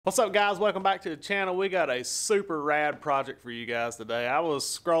What's up, guys? Welcome back to the channel. We got a super rad project for you guys today. I was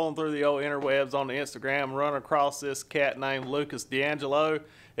scrolling through the old interwebs on the Instagram, running across this cat named Lucas D'Angelo.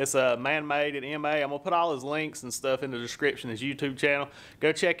 It's a man-made at MA. I'm gonna put all his links and stuff in the description, his YouTube channel.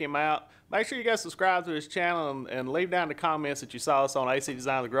 Go check him out. Make sure you guys subscribe to his channel and leave down the comments that you saw us on AC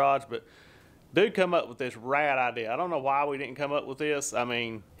Design the Garage. But dude come up with this rad idea. I don't know why we didn't come up with this. I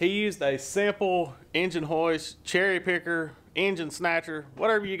mean, he used a simple engine hoist, cherry picker, engine snatcher,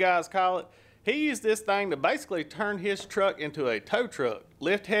 whatever you guys call it. He used this thing to basically turn his truck into a tow truck,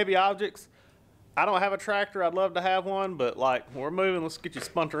 lift heavy objects. I don't have a tractor. I'd love to have one, but like, we're moving. Let's get you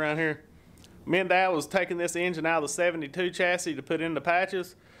spunked around here. Me and Dad was taking this engine out of the 72 chassis to put in the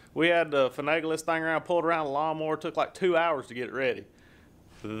patches. We had to finagle this thing around, pull it around the lawnmower. It took like 2 hours to get it ready.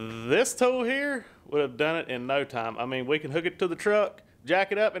 This tool here would have done it in no time. I mean, we can hook it to the truck,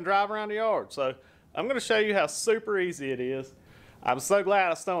 jack it up, and drive around the yard. So I'm going to show you how super easy it is. I'm so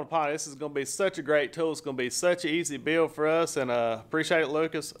glad I stumbled upon it. This is going to be such a great tool. It's going to be such an easy build for us, and appreciate it,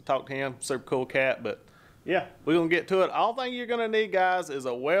 Lucas. I talked to him, super cool cat. But yeah, we're going to get to it. All thing you're going to need, guys, is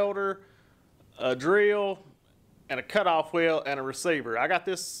a welder, a drill, and a cutoff wheel, and a receiver. I got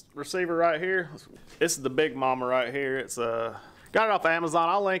this receiver right here. This is the big mama right here. It's got it off Amazon.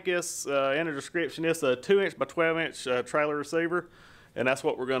 I'll link this in the description. It's a 2-inch by 12-inch trailer receiver, and that's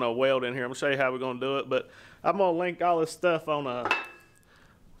what we're going to weld in here. I'm going to show you how we're going to do it, but I'm going to link all this stuff on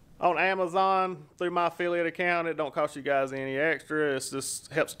Amazon through my affiliate account. It don't cost you guys any extra. It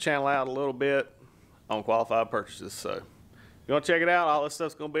just helps the channel out a little bit on qualified purchases. So if you want to check it out, all this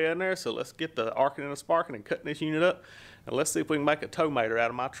stuff's going to be in there. So let's get the arcing and the sparking and cutting this unit up, and let's see if we can make a tow mater out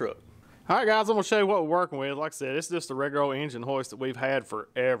of my truck. All right, guys, I'm going to show you what we're working with. Like I said, it's just a regular old engine hoist that we've had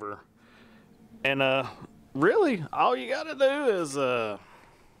forever. And really, all you got to do is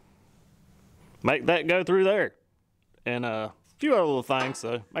make that go through there. And a few other little things,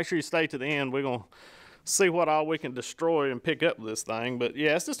 so make sure you stay to the end. We're going to see what all we can destroy and pick up with this thing. But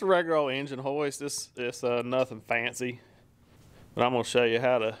yeah, it's just a regular old engine hoist. It's nothing fancy. But I'm going to show you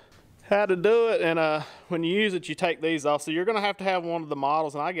how to do it. And when you use it, you take these off. So you're going to have one of the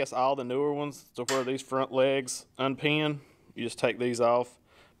models, and I guess all the newer ones, to where these front legs unpin. You just take these off,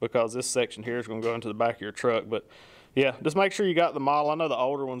 because this section here is going to go into the back of your truck. But yeah, just make sure you got the model. I know the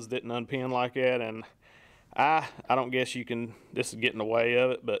older ones didn't unpin like that, and I don't guess you can, this is getting in the way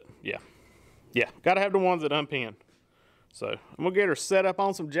of it, but yeah, got to have the ones that unpin. So I'm going to get her set up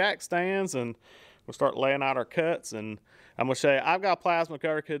on some jack stands, and we'll start laying out our cuts. And I'm going to show you, I've got a plasma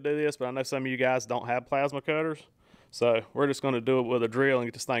cutter, could do this, but I know some of you guys don't have plasma cutters. So we're just going to do it with a drill and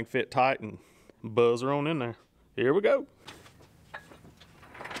get this thing fit tight and buzz her on in there. Here we go.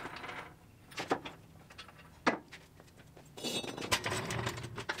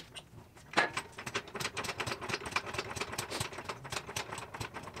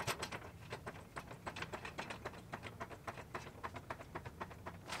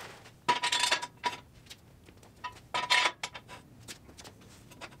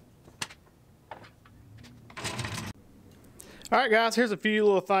 All right, guys, here's a few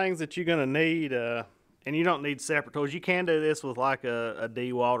little things that you're gonna need, and you don't need separate tools. You can do this with like a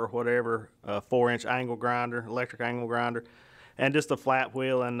D-Walt or whatever, a 4-inch angle grinder, electric angle grinder, and just a flat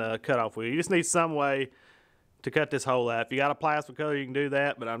wheel and a cutoff wheel. You just need some way to cut this hole out. If you got a plastic cutter, you can do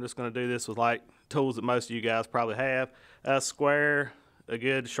that, but I'm just gonna do this with like tools that most of you guys probably have. A square, a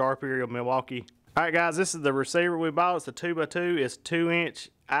good Sharpie or Milwaukee. All right, guys, this is the receiver we bought. It's a 2x2. It's 2-inch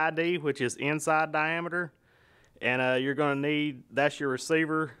ID, which is inside diameter. And you're going to need, that's your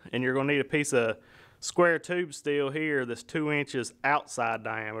receiver, and you're going to need a piece of square tube steel here that's 2 inches outside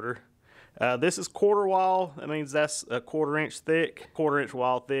diameter. This is quarter wall. That means that's a 1/4 inch thick, 1/4 inch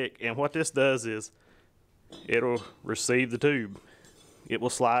wall thick. And what this does is it'll receive the tube. It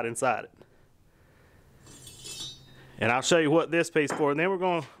will slide inside it. And I'll show you what this piece for. And then we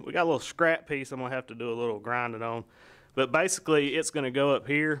got a little scrap piece I'm going to have to do a little grinding on. But basically, it's going to go up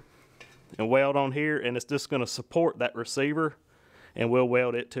here and weld on here, and it's just going to support that receiver, and we'll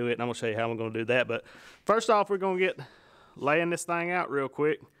weld it to it, and I'm going to show you how I'm going to do that. But first off, we're going to get laying this thing out real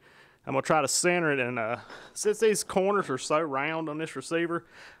quick. I'm going to try to center it, and since these corners are so round on this receiver,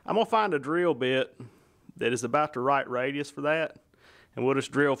 I'm going to find a drill bit that is about the right radius for that, and we'll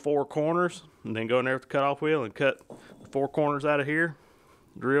just drill 4 corners and then go in there with the cutoff wheel and cut the 4 corners out of here.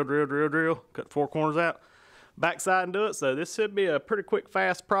 Drill, drill, drill, drill, cut 4 corners out. Backside and do it. So this should be a pretty quick,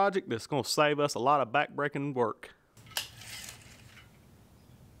 fast project that's going to save us a lot of back-breaking work.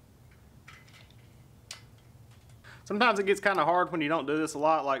 Sometimes it gets kind of hard when you don't do this a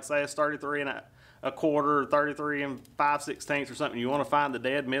lot, like say it's 33 1/4, 33 5/16 or something. You want to find the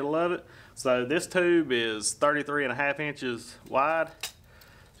dead middle of it. So this tube is 33 1/2 inches wide.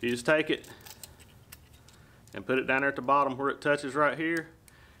 So you just take it and put it down there at the bottom where it touches right here,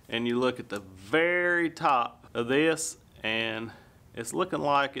 and you look at the very top of this, and it's looking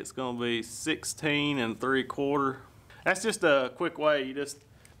like it's going to be 16 3/4. That's just a quick way. You just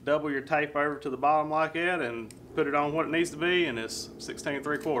double your tape over to the bottom like that and put it on what it needs to be, and it's 16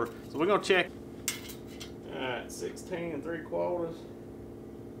 3/4. So we're going to check. All right, 16 3/4.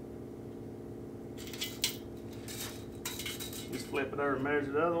 Just flip it over and measure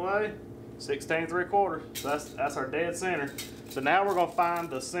the other way. 16 3/4. So that's our dead center. So now we're gonna find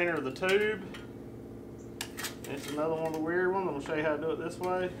the center of the tube. It's another one of the weird ones. I'm gonna show you how to do it this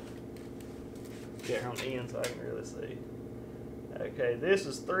way. Get her on the end so I can really see. Okay, this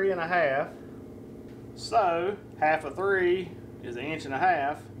is 3 1/2. So half of 3 is 1 1/2 inches.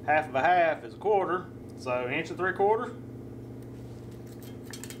 Half of a half is 1/4. So 1 3/4 inches.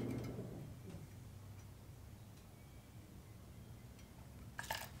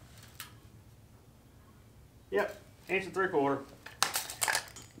 Yep, 1 3/4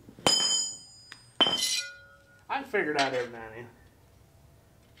 inches. I can figure it out every now and then.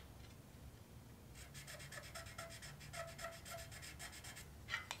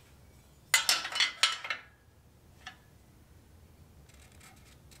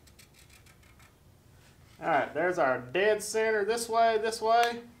 Alright, there's our dead center this way, this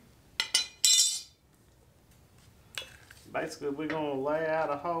way. Basically, we're going to lay out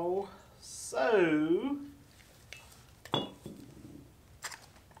a hole. So,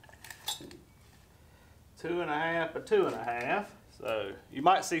 2 1/2 by 2 1/2. So you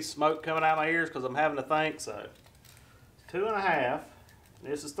might see smoke coming out of my ears because I'm having to think. So 2 1/2.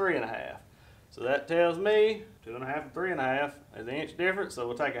 This is 3 1/2. So that tells me 2 1/2 and 3 1/2 is an inch difference. So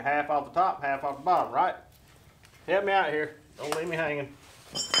we'll take a half off the top, half off the bottom, right? Help me out here. Don't leave me hanging.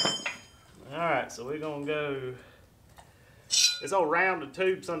 All right, so we're gonna go. This old rounded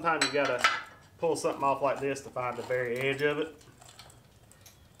tube, sometimes you gotta pull something off like this to find the very edge of it.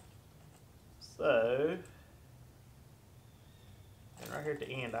 So, and right here at the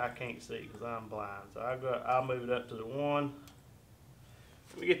end, I can't see because I'm blind. So I'll move it up to the 1.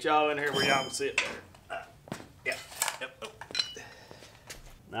 Let me get y'all in here where y'all can see it better. Yep. Oh.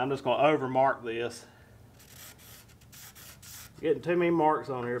 Now I'm just going to over mark this. Getting too many marks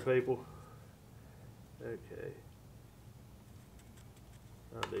on here, people. Okay.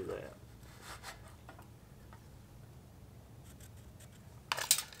 I'll do that.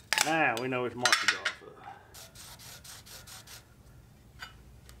 Now we know which mark to go off of.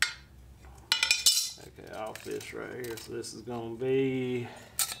 Okay, off this right here. So this is going to be,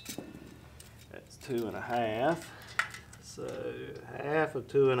 that's 2 1/2. So half of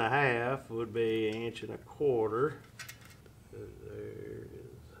 2 1/2 would be 1 1/4 inches.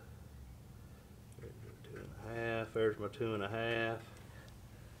 There's 2 1/2. There's my 2 1/2.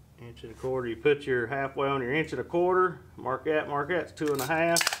 1 1/4. You put your halfway on your 1 1/4. Mark that. Mark that. It's 2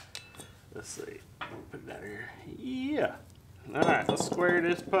 1/2. Let's see. Put that here. Yeah. All right. Let's square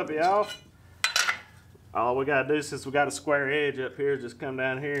this puppy off. All we gotta do, since we got a square edge up here, is just come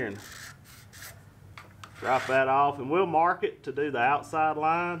down here and drop that off, and we'll mark it to do the outside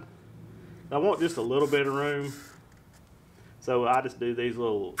line. I want just a little bit of room, so I just do these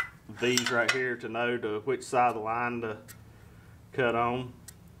little V's right here to know to which side of the line to cut on.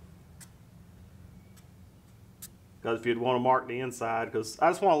 Because if you'd want to mark the inside, because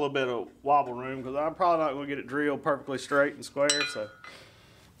I just want a little bit of wobble room, because I'm probably not going to get it drilled perfectly straight and square. So hold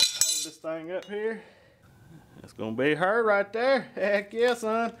this thing up here. That's going to be her right there. Heck yeah,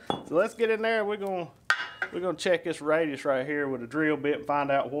 son. So let's get in there. We're going to check this radius right here with a drill bit and find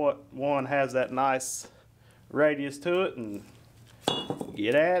out what one has that nice radius to it, and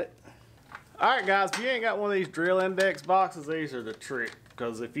get at it. All right, guys, if you ain't got one of these drill index boxes, these are the trick.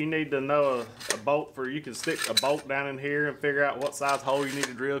 Because if you need to know a bolt for, you can stick a bolt down in here and figure out what size hole you need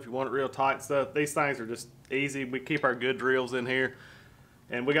to drill if you want it real tight and stuff. These things are just easy. We keep our good drills in here.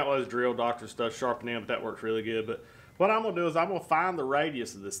 And we got one of those drill doctor stuff, sharpen them, but that works really good. But what I'm going to do is I'm going to find the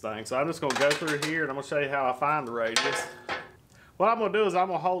radius of this thing. So I'm just going to go through here and I'm going to show you how I find the radius. What I'm going to do is I'm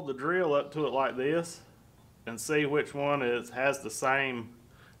going to hold the drill up to it like this and see which one has the same,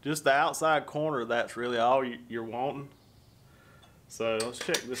 just the outside corner. That's really all you're wanting. So let's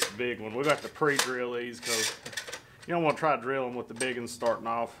check this big one. We got to pre-drill these because you don't want to try to drill them with the big ones starting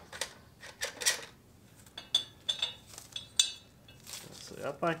off. Let's see,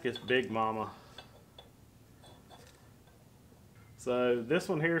 I think it's Big Mama. So this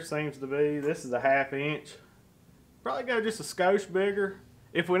one here seems to be, this is a 1/2 inch. Probably go just a skosh bigger.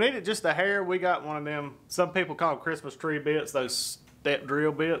 If we need it just a hair, we got one of them, some people call them Christmas tree bits, those step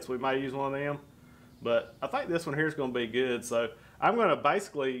drill bits. We may use one of them. But I think this one here is going to be good. So I'm gonna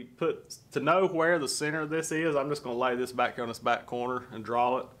basically to know where the center of this is, I'm just gonna lay this back here on this back corner and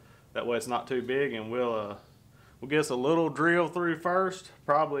draw it. That way it's not too big, and we'll get us a little drill through first,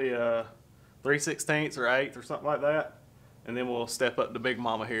 probably 3/16 or 1/8 or something like that. And then we'll step up to Big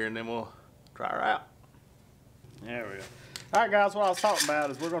Mama here and then we'll try her out. There we go. All right guys, what I was talking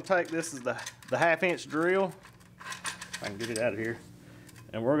about is we're gonna take this as the 1/2" drill. If I can get it out of here.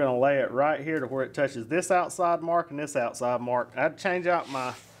 And we're gonna lay it right here to where it touches this outside mark and this outside mark. I'd change out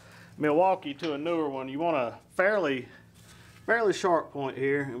my Milwaukee to a newer one. You want a fairly sharp point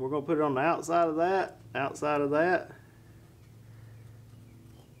here, and we're gonna put it on the outside of that, outside of that.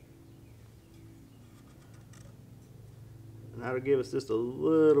 And that'll give us just a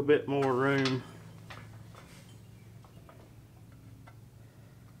little bit more room.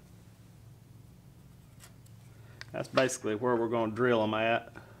 That's basically where we're going to drill them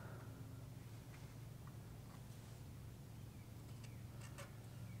at.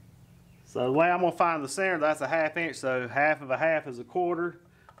 So the way I'm going to find the center, that's a 1/2", so 1/2 of a 1/2 is a 1/4.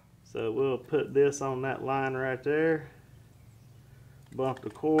 So we'll put this on that line right there. Bump the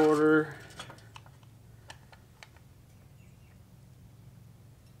 1/4.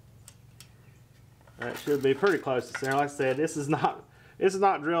 That should be pretty close to center. Like I said, this is not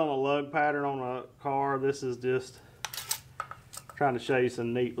drilling a lug pattern on a car. This is just trying to show you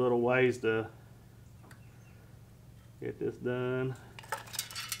some neat little ways to get this done.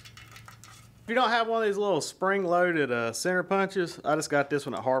 If you don't have one of these little spring-loaded center punches, I just got this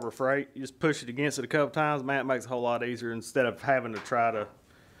one at Harbor Freight. You just push it against it a couple times, man, it makes it a whole lot easier instead of having to try to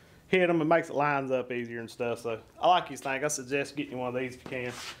hit them. It makes it lines up easier and stuff. So I like these things. I suggest getting one of these if you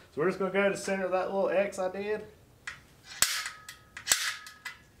can. So we're just going to go to the center of that little X I did.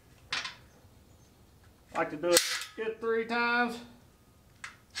 I like to do it good 3 times.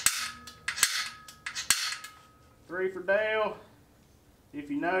 3 for Dale. If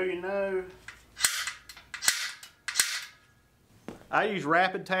you know, you know. I use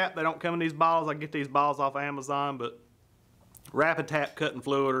Rapid Tap. They don't come in these bottles. I get these bottles off Amazon, but Rapid Tap cutting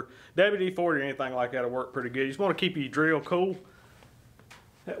fluid or WD-40 or anything like that will work pretty good. You just want to keep your drill cool.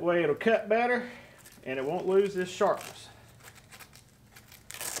 That way it'll cut better and it won't lose its sharpness.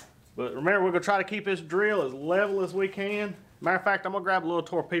 But remember, we're going to try to keep this drill as level as we can. Matter of fact, I'm going to grab a little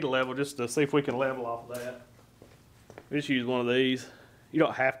torpedo level just to see if we can level off of that. Just use one of these. You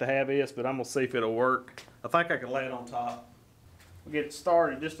don't have to have this, but I'm going to see if it'll work. I think I can lay it on top. We'll get it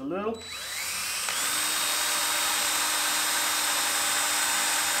started just a little.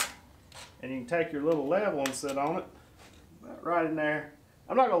 And you can take your little level and sit on it. About right in there.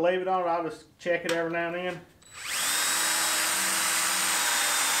 I'm not going to leave it on it. I'll just check it every now and then.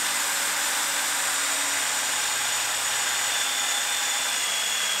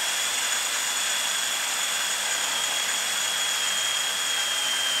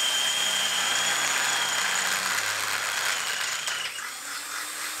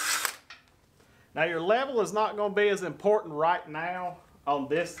 Now your level is not going to be as important right now on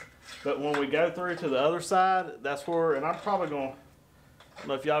this, but when we go through to the other side, that's where, and I'm probably going to, I don't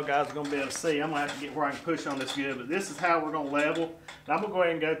know if y'all guys are going to be able to see, I'm going to have to get where I can push on this good, but this is how we're going to level. And I'm going to go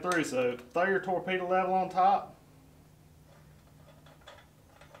ahead and go through, so throw your torpedo level on top.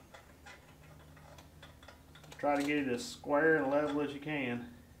 Try to get it as square and level as you can.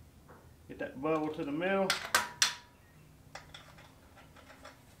 Get that bubble to the middle.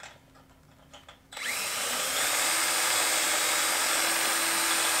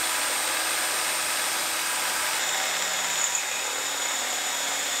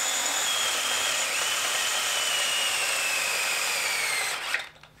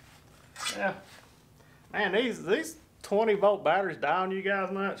 Yeah, man, these 20-volt batteries die on you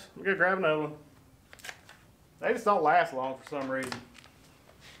guys much. I'm gonna grab another one. They just don't last long for some reason.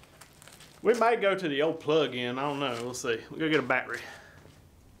 We may go to the old plug-in. I don't know. We'll see. We'll go get a battery.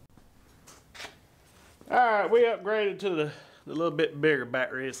 All right, we upgraded to the little bit bigger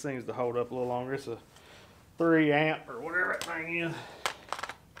battery. It seems to hold up a little longer. It's a 3 amp or whatever that thing is.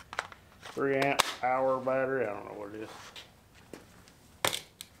 3 amp hour battery. I don't know what it is.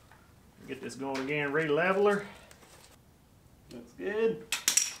 Get this going again, re-leveler. Looks good.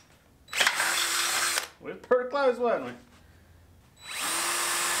 We're pretty close, wasn't we?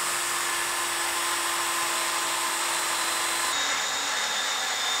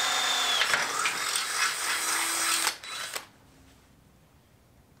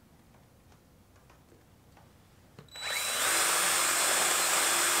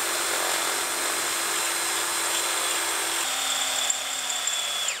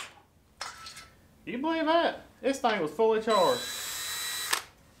 You believe that? This thing was fully charged.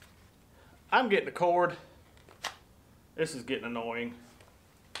 I'm getting the cord. This is getting annoying.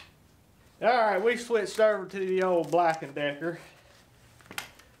 Alright, we switched over to the old Black & Decker.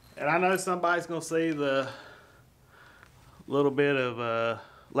 And I know somebody's going to see the little bit of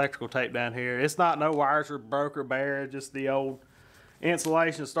electrical tape down here. It's not no wires are broke or bare, just the old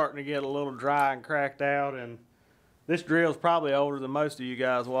insulation is starting to get a little dry and cracked out. And this drill is probably older than most of you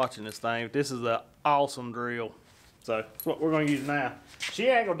guys watching this thing. This is an awesome drill. So that's what we're going to use now. She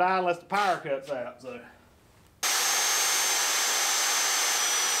ain't going to die unless the power cuts out. So.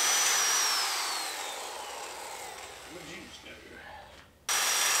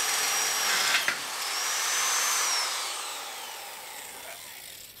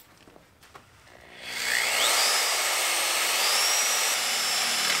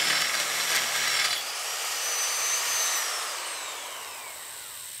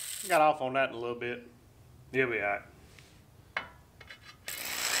 Got off on that in a little bit. He'll be alright.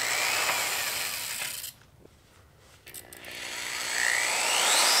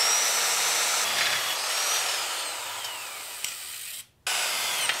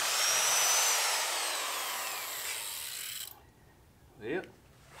 Yep.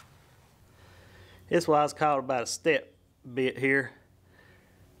 This is why it's called about a step bit here.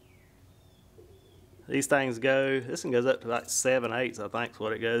 These things go, this one goes up to like 7/8, I think is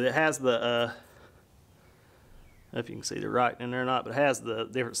what it goes. It has the, I don't know if you can see the writing in there or not, but it has the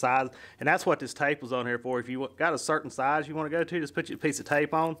different sizes. And that's what this tape was on here for. If you got a certain size you want to go to, just put your piece of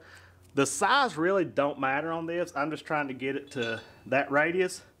tape on. The size really don't matter on this. I'm just trying to get it to that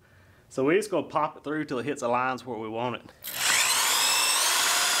radius. So we're just going to pop it through till it hits the lines where we want it.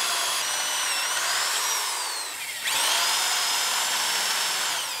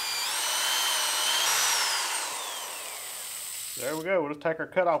 There we go. We'll just take our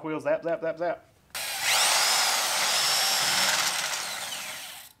cutoff wheel, zap, zap, zap, zap.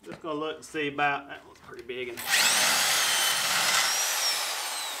 Just gonna look and see about, that one's pretty big. And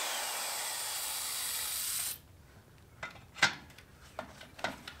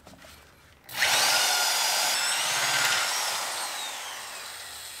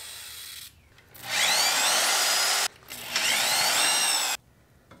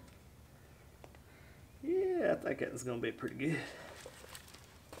I think that's gonna be pretty good.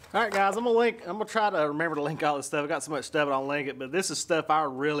 All right, guys, I'm gonna try to remember to link all this stuff. I got so much stuff I don't link it, but this is stuff I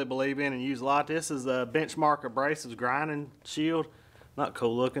really believe in and use a lot. This is a Benchmark Abrasives grinding shield. Not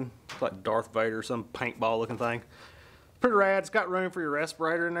cool looking. It's like Darth Vader or some paintball looking thing. Pretty rad. It's got room for your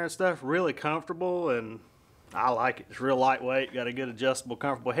respirator in there and stuff. Really comfortable, and I like it. It's real lightweight. Got a good adjustable,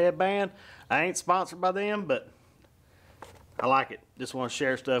 comfortable headband. I ain't sponsored by them, but I like it. Just want to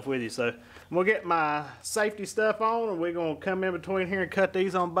share stuff with you. So I'm going to get my safety stuff on, and we're going to come in between here and cut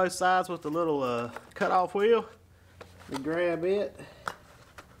these on both sides with the little cut-off wheel. We grab it.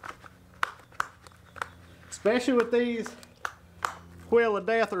 Especially with these wheel of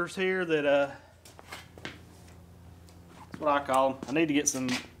deathers here that, that's what I call them. I need to get some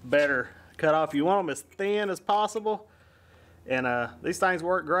better cut-off. You want them as thin as possible. And these things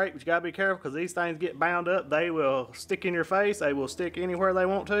work great, but you gotta be careful because these things get bound up. They will stick in your face. They will stick anywhere they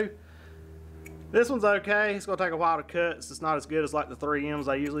want to. This one's okay. It's gonna take a while to cut. It's just not as good as like the 3Ms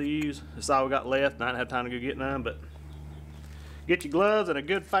I usually use. That's all we got left, and I didn't have time to go get none. But get your gloves and a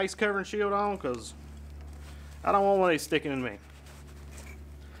good face covering shield on, because I don't want one of these sticking in me.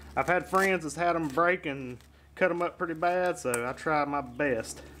 I've had friends that's had them break and cut them up pretty bad, so I try my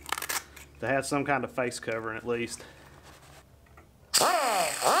best to have some kind of face covering at least.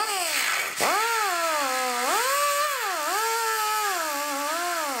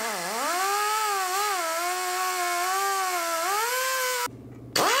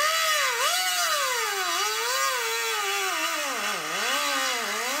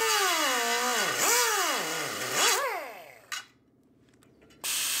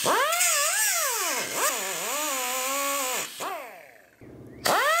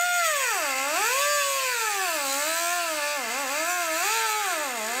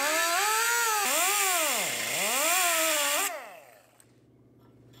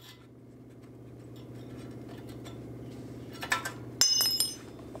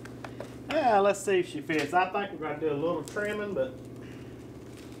 Yeah, let's see if she fits. I think we're going to do a little trimming, but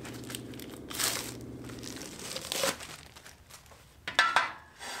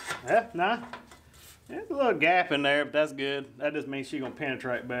yeah, nah. There's a little gap in there, but that's good. That just means she's going to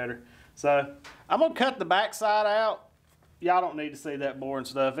penetrate better. So I'm going to cut the back side out. Y'all don't need to see that boring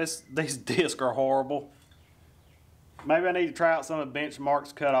stuff. These discs are horrible. Maybe I need to try out some of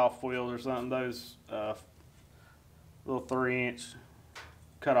Benchmark's cutoff wheels or something. Those little 3-inch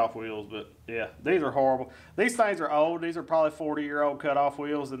cutoff wheels, but yeah, these are horrible. These things are old. These are probably 40-year-old cutoff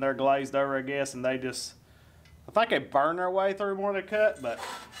wheels, and they're glazed over, I guess, and they I think they burn their way through more than cut, but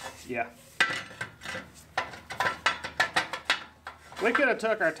yeah. We could have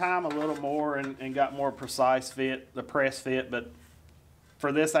took our time a little more and got more precise fit, the press fit, but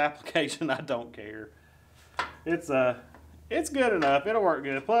for this application, I don't care. It's good enough. It'll work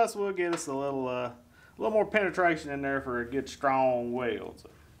good. Plus, we'll get us a little more penetration in there for a good strong weld. So.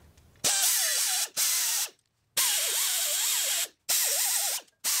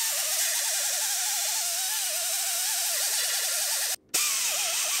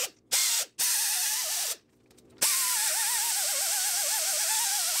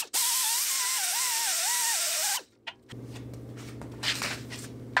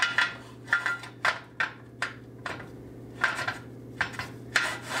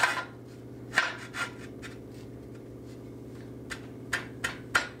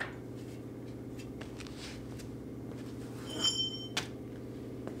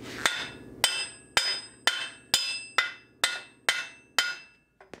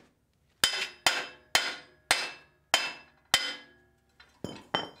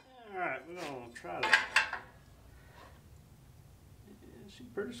 We're gonna try that. Yeah, she's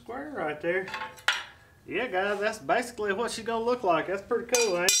pretty square right there. Yeah, guys, that's basically what she's gonna look like. That's pretty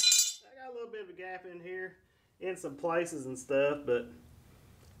cool, ain't it? I got a little bit of a gap in here in some places and stuff, but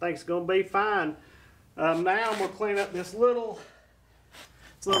I think it's gonna be fine. Now I'm gonna clean up this little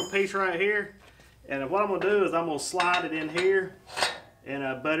piece right here, and what I'm gonna do is I'm gonna slide it in here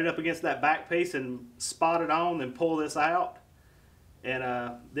and butt it up against that back piece and spot it on, then pull this out. And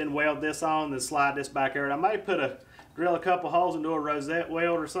then weld this on, then slide this back there. And I may drill a couple holes and do a rosette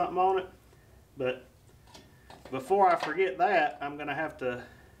weld or something on it. But before I forget that, I'm gonna have to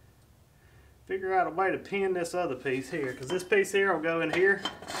figure out a way to pin this other piece here. Because this piece here will go in here,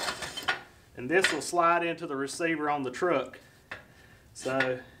 and this will slide into the receiver on the truck.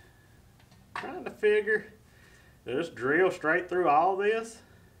 So, trying to figure, just drill straight through all this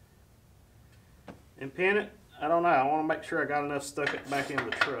and pin it. I don't know. I want to make sure I got enough stuck it back in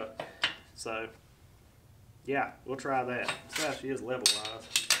the truck. So, yeah, we'll try that. See how she is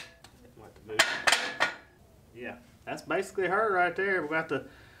level-wise. Yeah, that's basically her right there. We're going to have to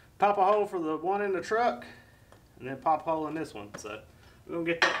pop a hole for the one in the truck and then pop a hole in this one. So, we're going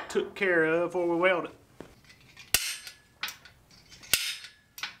to get that took care of before we weld it.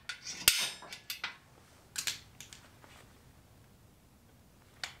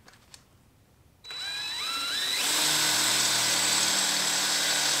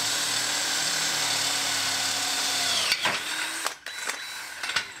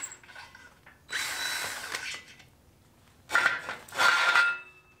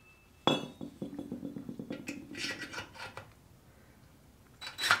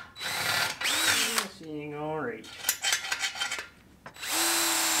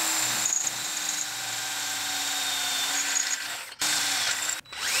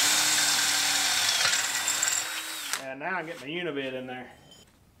 And now I get my unibit in there.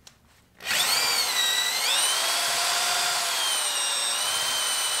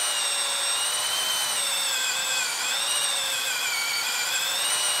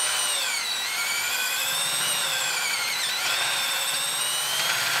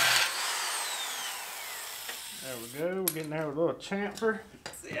 There we go. We're getting there with a little chamfer.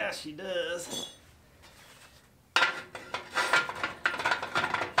 See how she does.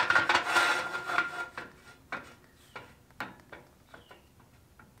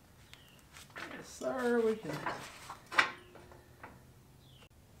 Sir, we can.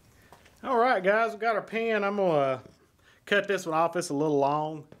 All right, guys, we got our pin. I'm gonna cut this one off. It's a little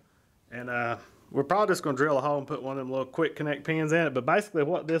long, and we're probably just gonna drill a hole and put one of them little quick connect pins in it. But basically,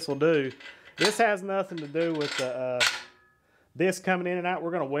 what this will do, this has nothing to do with the this coming in and out.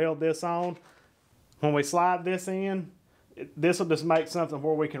 We're gonna weld this on. When we slide this in, this will just make something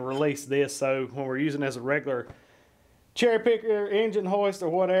where we can release this. So when we're using it as a regular cherry picker, engine hoist, or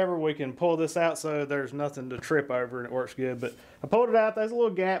whatever, we can pull this out so there's nothing to trip over and it works good. But I pulled it out. There's a little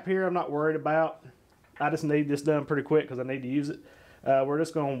gap here I'm not worried about. I just need this done pretty quick because I need to use it. We're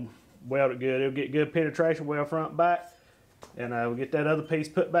just going to weld it good. It'll get good penetration, weld front and back. And we'll get that other piece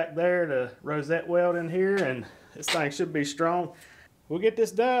put back there to rosette weld in here, and this thing should be strong. We'll get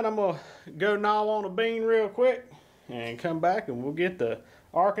this done. I'm going to go gnaw on a bean real quick and come back and we'll get the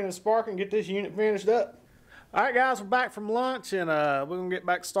arcing and sparking, get this unit finished up. Alright guys, we're back from lunch and we're going to get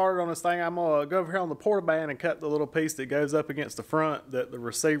back started on this thing. I'm going to go over here on the portaband and cut the little piece that goes up against the front that the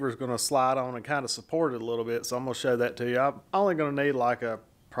receiver is going to slide on and kind of support it a little bit. So I'm going to show that to you. I'm only going to need like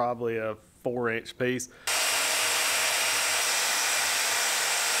probably a 4-inch piece.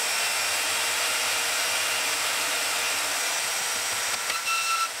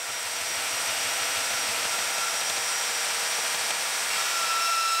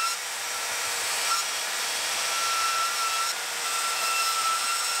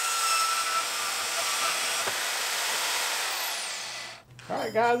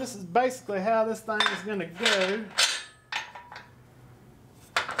 Alright guys, this is basically how this thing is going to go.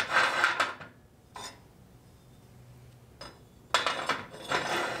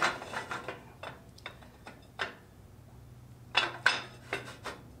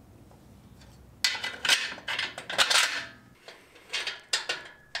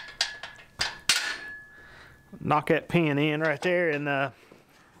 Knock that pin in right there, and I'm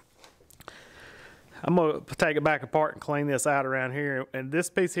going to take it back apart and clean this out around here. And this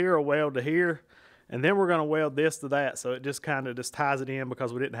piece here will weld to here, and then we're going to weld this to that, so it just kind of just ties it in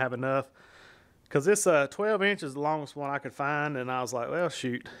because we didn't have enough. Because this 12 inches is the longest one I could find, and I was like, well,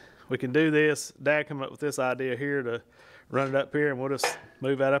 shoot, we can do this. Dad came up with this idea here to run it up here, and we'll just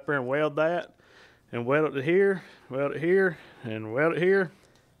move that up there and weld that, and weld it to here, weld it here, and weld it here.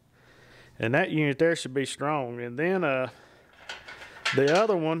 And that unit there should be strong. And then the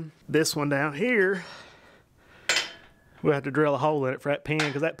other one, this one down here, we'll have to drill a hole in it for that pin,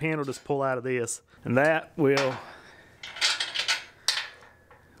 because that pin will just pull out of this. And that will,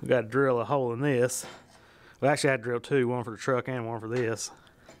 we got to drill a hole in this. We actually had to drill two, one for the truck and one for this.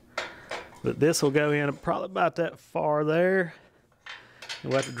 But this will go in probably about that far there.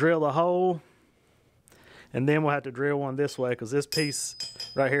 We'll have to drill the hole. And then we'll have to drill one this way, because this piece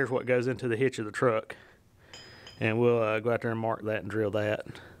right here is what goes into the hitch of the truck. And we'll go out there and mark that and drill that.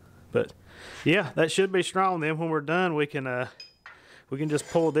 But yeah, that should be strong. Then when we're done, we can just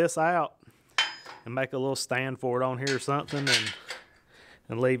pull this out and make a little stand for it on here or something,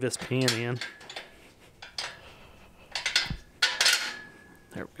 and leave this pin in.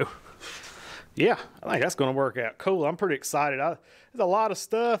 There we go. Yeah, I think that's going to work out cool. I'm pretty excited. There's a lot of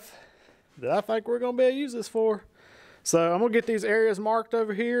stuff that I think we're going to be able to use this for. So I'm going to get these areas marked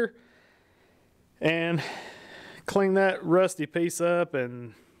over here and clean that rusty piece up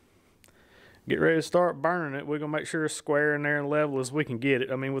and get ready to start burning it. We're going to make sure it's square in there and level as we can get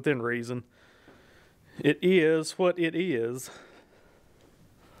it. I mean, within reason. It is what it is.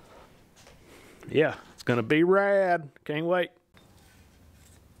 Yeah, it's going to be rad. Can't wait.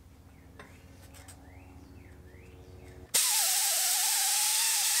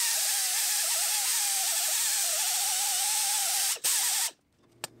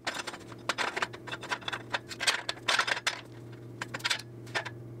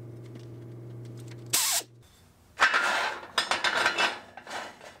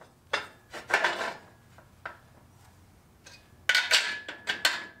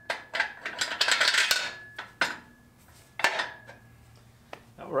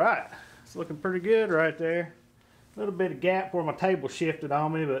 Alright, it's looking pretty good right there. A little bit of gap where my table shifted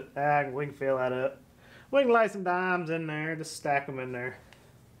on me, but we can fill that up. We can lay some dimes in there, just stack them in there.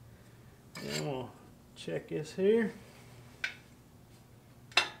 And we'll check this here.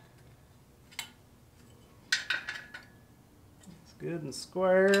 It's good and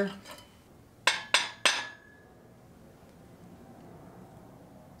square. I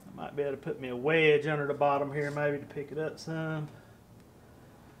might be able to put me a wedge under the bottom here maybe to pick it up some.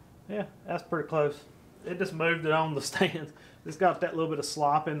 Yeah, that's pretty close. It just moved it on the stands. It's got that little bit of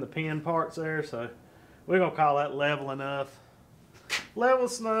slop in the pin parts there, so we're gonna call that level enough. Level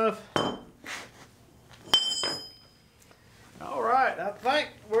snuff. All right, I think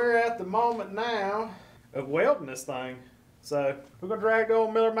we're at the moment now of welding this thing. So we're gonna drag the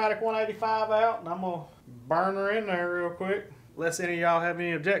old Miller-Matic 185 out, and I'm gonna burn her in there real quick, unless any of y'all have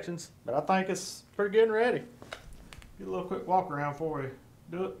any objections. But I think it's pretty good and ready. Get a little quick walk around for you.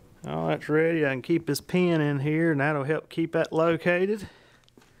 Do it. All that's ready. I can keep this pin in here, and that'll help keep that located.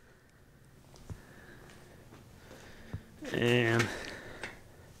 And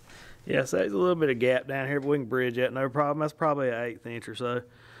yes, there's a little bit of gap down here, but we can bridge that, no problem. That's probably an 1/8 inch or so.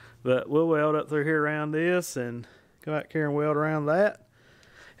 But we'll weld up through here around this and come out here and weld around that.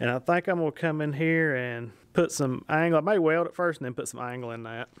 And I think I'm gonna come in here and put some angle. I may weld it first and then put some angle in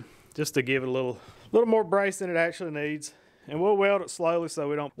that, just to give it a little more brace than it actually needs. And we'll weld it slowly so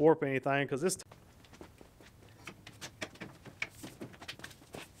we don't warp anything, because this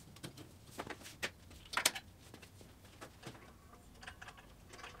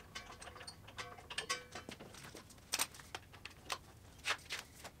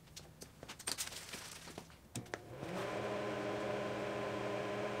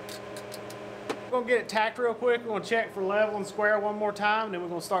we're gonna get it tacked real quick. We're gonna check for level and square one more time, and then we're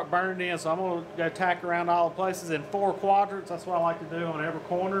gonna start burning it in. So I'm gonna go tack around all the places in 4 quadrants. That's what I like to do on every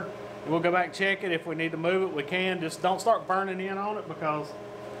corner. And we'll go back and check it. If we need to move it, we can. Just don't start burning in on it, because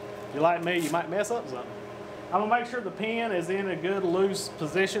if you're like me, you might mess up something. I'm gonna make sure the pin is in a good loose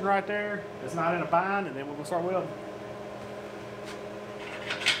position right there. It's not in a bind, and then we're gonna start welding.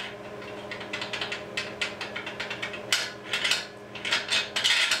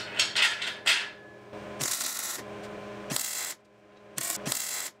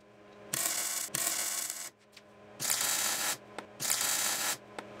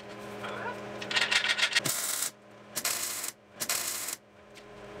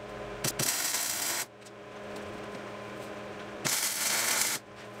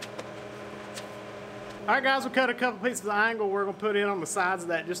 Alright guys, we'll cut a couple pieces of angle we're going to put in on the sides of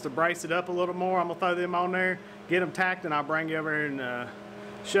that just to brace it up a little more. I'm going to throw them on there, get them tacked, and I'll bring you over and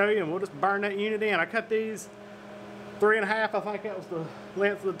show you, and we'll just burn that unit in. I cut these 3.5, I think that was the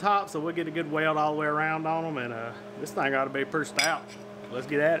length of the top, so we'll get a good weld all the way around on them, and this thing ought to be pretty stout. Let's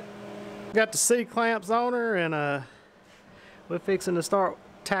get at it. Got the C-clamps on her, and we're fixing to start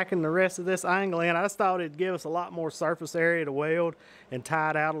tacking the rest of this angle in. I just thought it'd give us a lot more surface area to weld and tie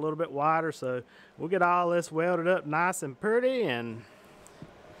it out a little bit wider, so we'll get all this welded up nice and pretty and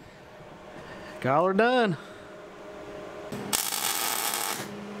call her done.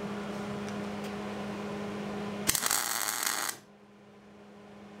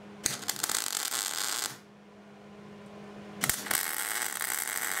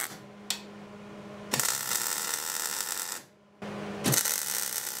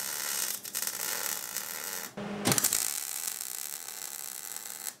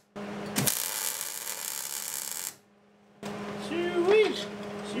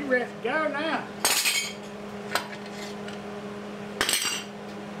 She ready to go now.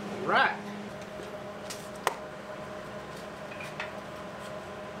 Right.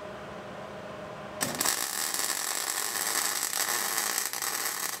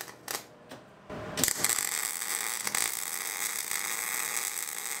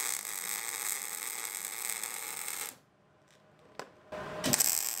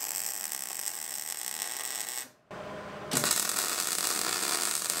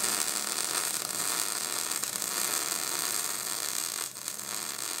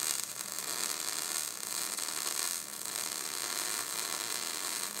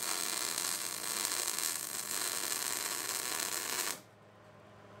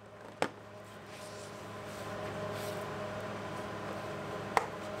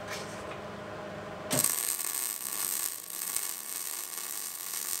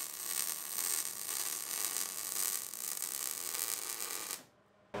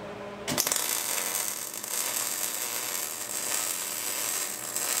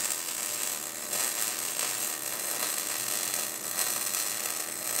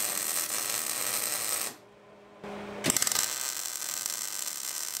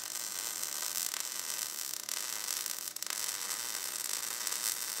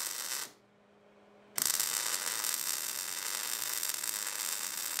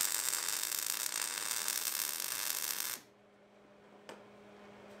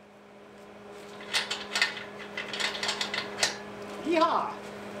 Yeehaw!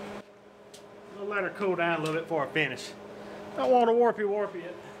 I'll let her cool down a little bit before I finish. Don't want to warpy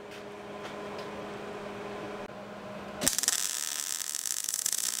it.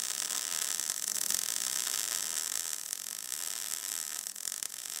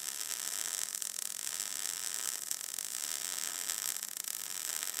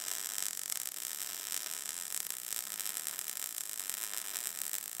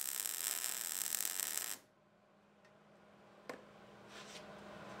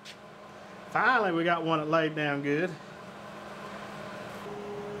 Finally, we got one that laid down good.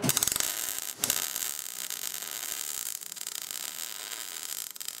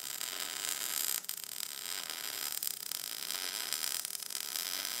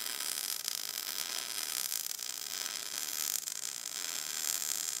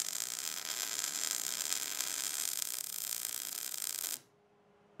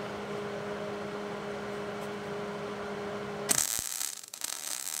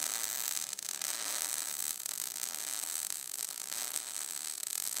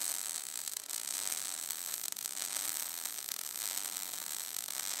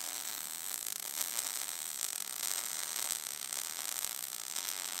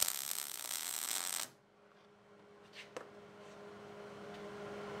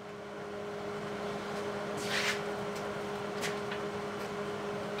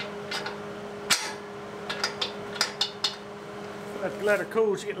 Let's let her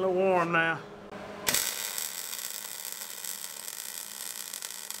cool, she's getting a little warm now.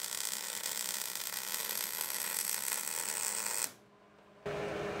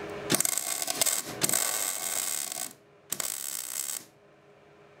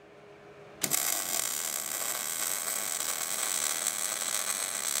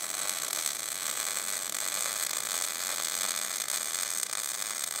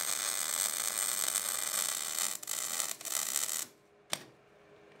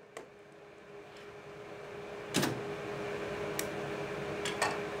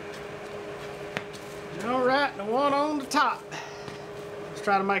 the one on the top. Let's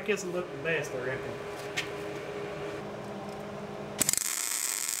try to make this look the best, I reckon.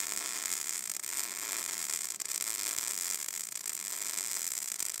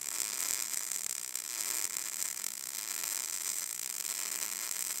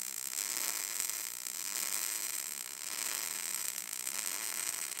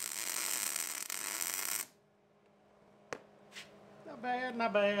 Not bad,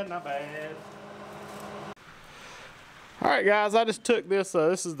 not bad, not bad. Alright guys, I just took this,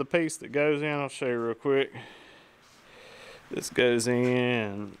 this is the piece that goes in, I'll show you real quick. This goes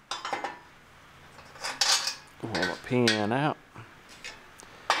in, pull my pin out.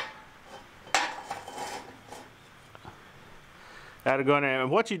 Got to go in there, and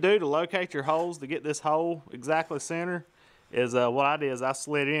what you do to locate your holes to get this hole exactly center is what I did is I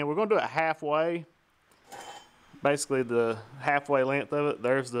slid it in. We're going to do it halfway, basically the halfway length of it.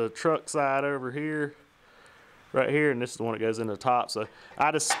 There's the truck side over here, right here, and this is the one that goes in the top. So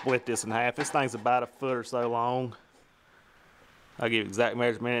I just split this in half. This thing's about a foot or so long. I'll give you exact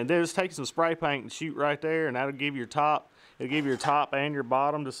measurement, and then just take some spray paint and shoot right there, and that'll give you your top. It'll give you your top and your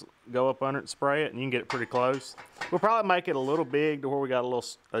bottom. Just go up under it and spray it, and you can get it pretty close. We'll probably make it a little big to where we got a little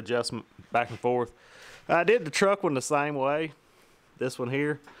adjustment back and forth. I did the truck one the same way. This one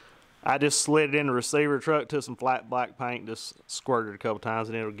here, I just slid it in the receiver truck, took some flat black paint, just squirted it a couple times,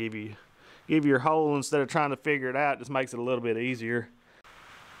 and it'll give you your hole instead of trying to figure it out. Just makes it a little bit easier.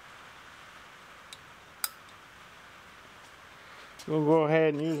 We'll go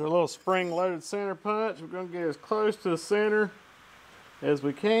ahead and use our little spring-loaded center punch. We're going to get as close to the center as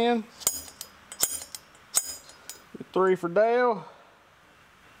we can. 3 for Dale.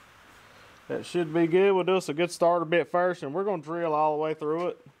 That should be good. We'll do us a good starter bit first, and we're going to drill all the way through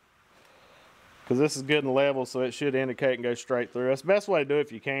it, because this is good and level, so it should indicate and go straight through. That's the best way to do it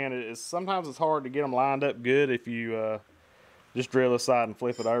if you can. Sometimes it's hard to get them lined up good if you just drill this side and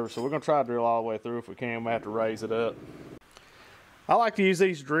flip it over. So we're going to try to drill all the way through if we can. We have to raise it up. I like to use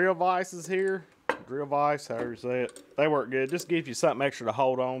these drill vices here. Drill vice, however you say it. They work good. Just gives you something extra to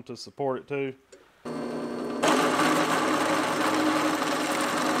hold on to support it too.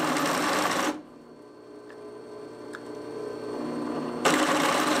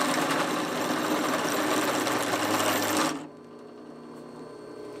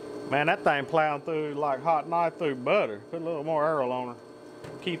 Man, that thing plowing through like hot knife through butter. Put a little more arrow on her.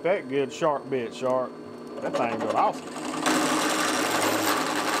 Keep that good sharp bit sharp. That thing goes awesome.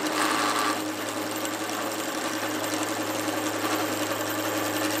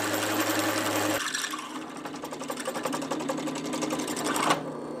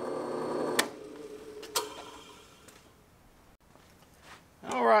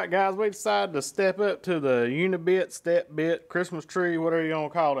 Alright guys, we decided to step up to the Unibit, Step Bit, Christmas tree, whatever you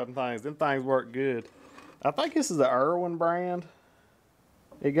want to call them things. Them things work good. I think this is the Irwin brand.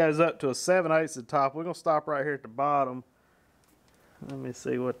 It goes up to a 7/8 at the top. We're going to stop right here at the bottom. Let me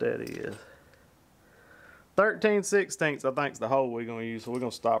see what that is. 13/16 I think is the hole we're going to use, so we're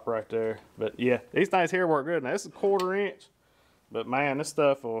going to stop right there. But yeah, these things here work good. Now this is 1/4 inch, but man, this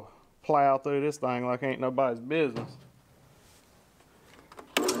stuff will plow through this thing like ain't nobody's business.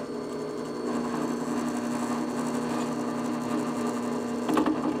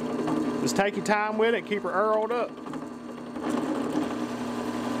 Just take your time with it, keep her earled up.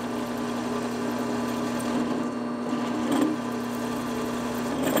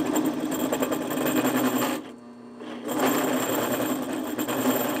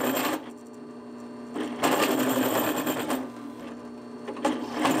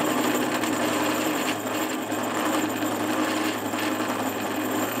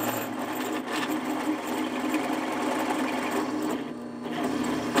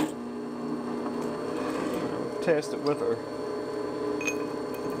 Test it with her.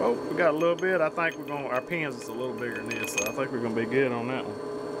 Oh, we got a little bit. I think we're going. Our pin's is a little bigger than this, so I think we're going to be good on that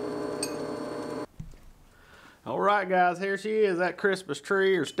one. All right, guys, here she is. That Christmas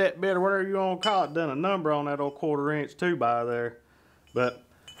tree or step bit or whatever you want to call it. Done a number on that old 1/4 inch 2x there, but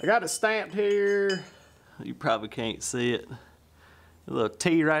I got it stamped here. You probably can't see it. A little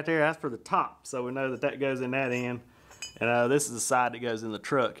T right there. That's for the top, so we know that that goes in that end. And this is the side that goes in the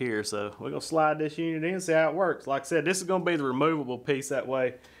truck here. So we're going to slide this unit in and see how it works. Like I said, this is going to be the removable piece. That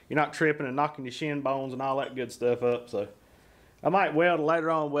way you're not tripping and knocking your shin bones and all that good stuff up. So I might weld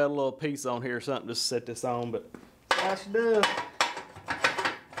later on, weld a little piece on here or something just to set this on. But that's how she does.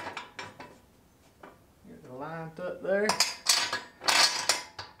 Get the line up there.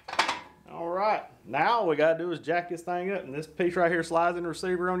 All right. Now all we got to do is jack this thing up. And this piece right here slides in the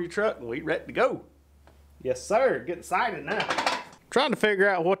receiver on your truck and we ready to go. Yes, sir. Get excited now. Trying to figure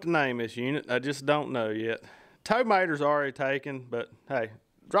out what to name this unit. I just don't know yet. tow mater's already taken, but hey,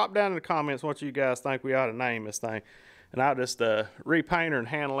 drop down in the comments what you guys think we ought to name this thing. And I'll just repaint her and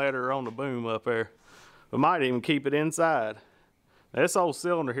hand letter her on the boom up there. We might even keep it inside. Now, this old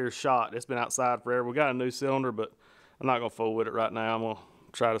cylinder here's shot. It's been outside forever. We got a new cylinder, but I'm not gonna fool with it right now. I'm gonna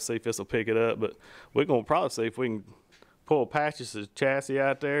try to see if this will pick it up, but we're gonna probably see if we can pull Patches' chassis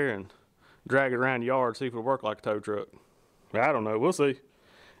out there and drag it around the yard, see if it'll work like a tow truck. I don't know, we'll see.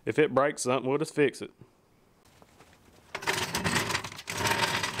 If it breaks something, we'll just fix it.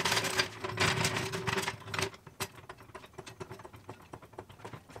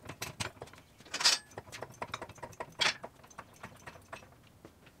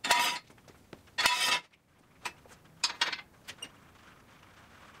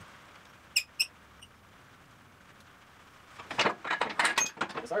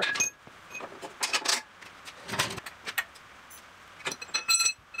 Yes, sir.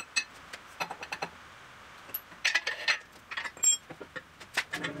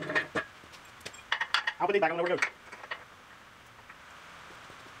 I'll put these back on, there we go.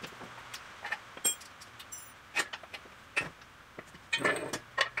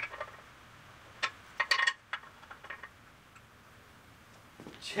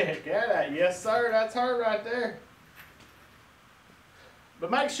 Check that out. Yes, sir. That's her right there.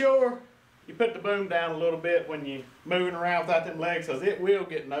 But make sure you put the boom down a little bit when you're moving around without them legs, because it will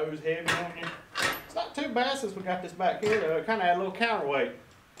get nose heavy on you. It's not too bad since we got this back here, though. It kind of had a little counterweight.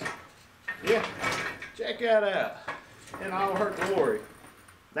 Yeah, check that out. And I don't hurt to worry.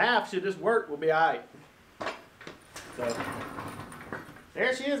 Now, if she just work, we'll be all right. So,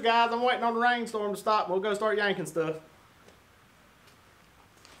 there she is, guys. I'm waiting on the rainstorm to stop. We'll go start yanking stuff.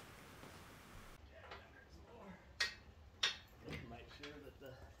 Make sure that the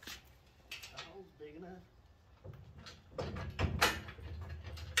hole's big enough.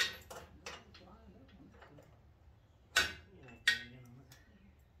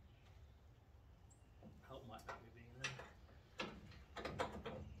 Hole might not be big enough.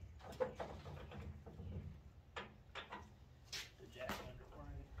 The jack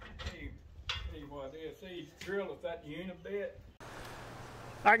underframe. See what it is. See, drill if that unit bit.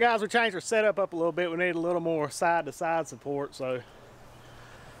 All right, guys, we changed our setup up a little bit. We need a little more side-to-side support, so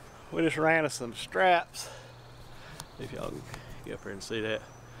we just ran us some straps. If y'all can get up here and see that.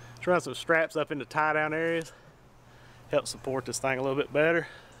 Just run some straps up into tie-down areas. Help support this thing a little bit better.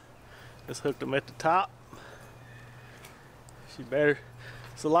 Just hooked them at the top. She better.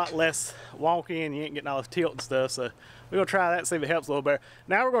 It's a lot less wonky and you ain't getting all this tilt and stuff, so we're gonna try that and see if it helps a little better.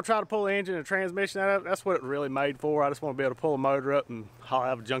 Now we're gonna try to pull the engine and transmission out of it. That's what it's really made for. I just want to be able to pull the motor up and haul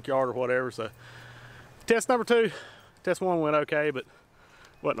out of a junkyard or whatever. So test number 2. Test 1 went okay, but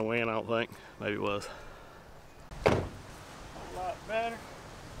wasn't a win, I don't think. Maybe it was. A lot better.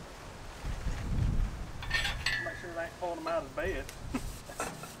 Make sure they ain't pulling them out of the bed.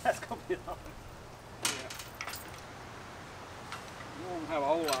 That's gonna be hard. You won't have a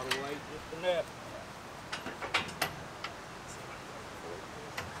whole lot of weight, just enough.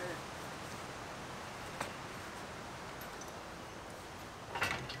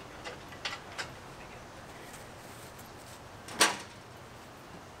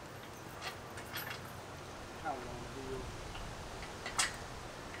 How long do you?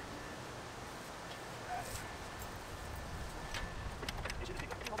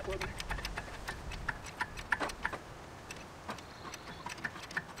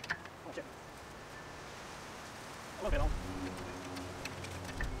 A little bit on.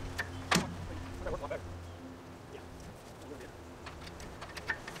 That works a lot better. Yeah, a little bit.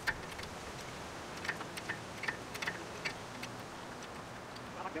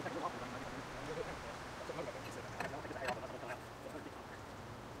 I like to take a little off.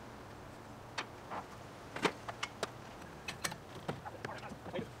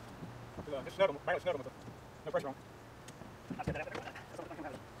 Just snug them, barely snug them with no pressure on.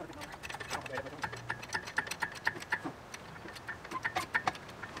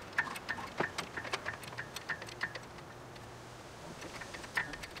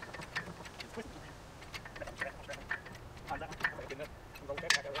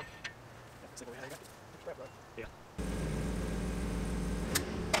 Yeah.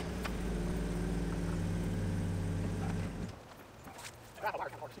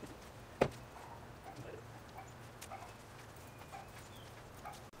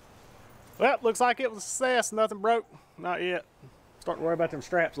 Well, looks like it was a success. Nothing broke. Not yet. Starting to worry about them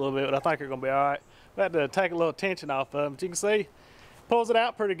straps a little bit, but I think they're gonna be all right. We had to take a little tension off of them, but you can see, pulls it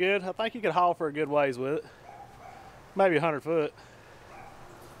out pretty good. I think you could haul for a good ways with it. Maybe 100 foot.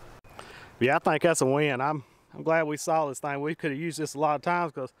 Yeah, I think that's a win. I'm glad we saw this thing. We could have used this a lot of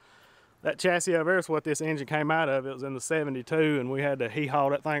times because That chassis over there is what this engine came out of. It was in the 72, and we had to haul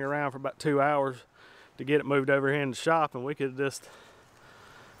that thing around for about 2 hours to get it moved over here in the shop, and we could just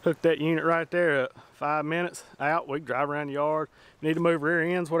hook that unit right there up. 5 minutes out, we can drive around the yard. You need to move rear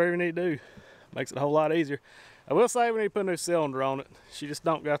ends, whatever you need to do. Makes it a whole lot easier. I will say we need to put a new cylinder on it. She just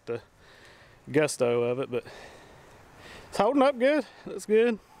don't got the gusto of it, but it's holding up good. Looks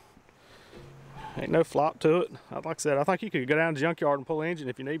good. Ain't no flop to it. Like I said, I think you could go down to the junkyard and pull the engine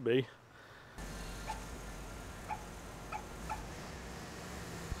if you need be.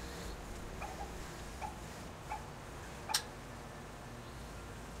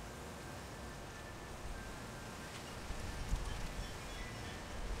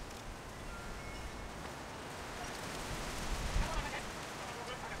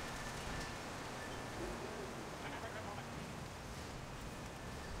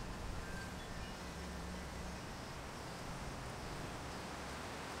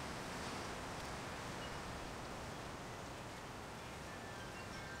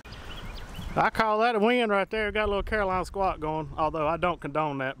 I call that a win right there. Got a little Carolina squat going, although I don't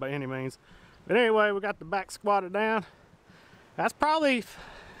condone that by any means. But anyway, we got the back squatted down. That's probably,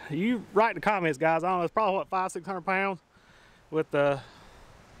 you write in the comments, guys, I don't know, it's probably what, 500-600 pounds with the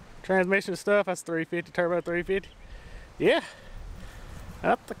transmission stuff. That's 350, turbo 350. Yeah, I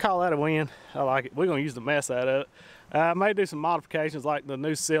have to call that a win. I like it. We're gonna use the mess out of it. I may do some modifications like the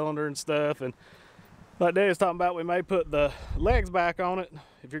new cylinder and stuff, and like Dave was talking about, we may put the legs back on it.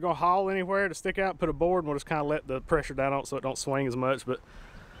 If you're gonna haul anywhere to stick out, put a board and we'll just kind of let the pressure down on it so it don't swing as much. But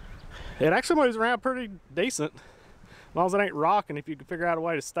it actually moves around pretty decent, as long as it ain't rocking, if you can figure out a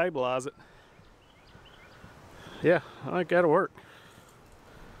way to stabilize it. Yeah, I think that'll work.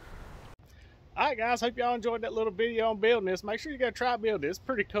 Alright guys, hope y'all enjoyed that little video on building this. Make sure you go try build this. It's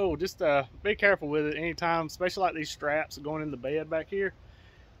pretty cool. Just be careful with it anytime, especially like these straps going in the bed back here.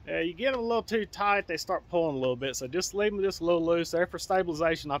 You get them a little too tight, they start pulling a little bit, so just leave them just a little loose there for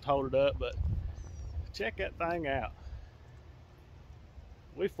stabilization, not to hold it up. But check that thing out.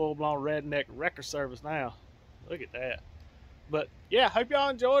 We full-blown redneck wrecker service now. Look at that. But yeah, hope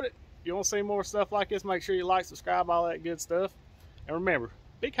y'all enjoyed it. If you want to see more stuff like this, make sure you like, subscribe, all that good stuff. And remember,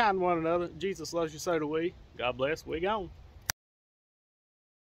 be kind to one another. Jesus loves you, so do we. God bless. We gone.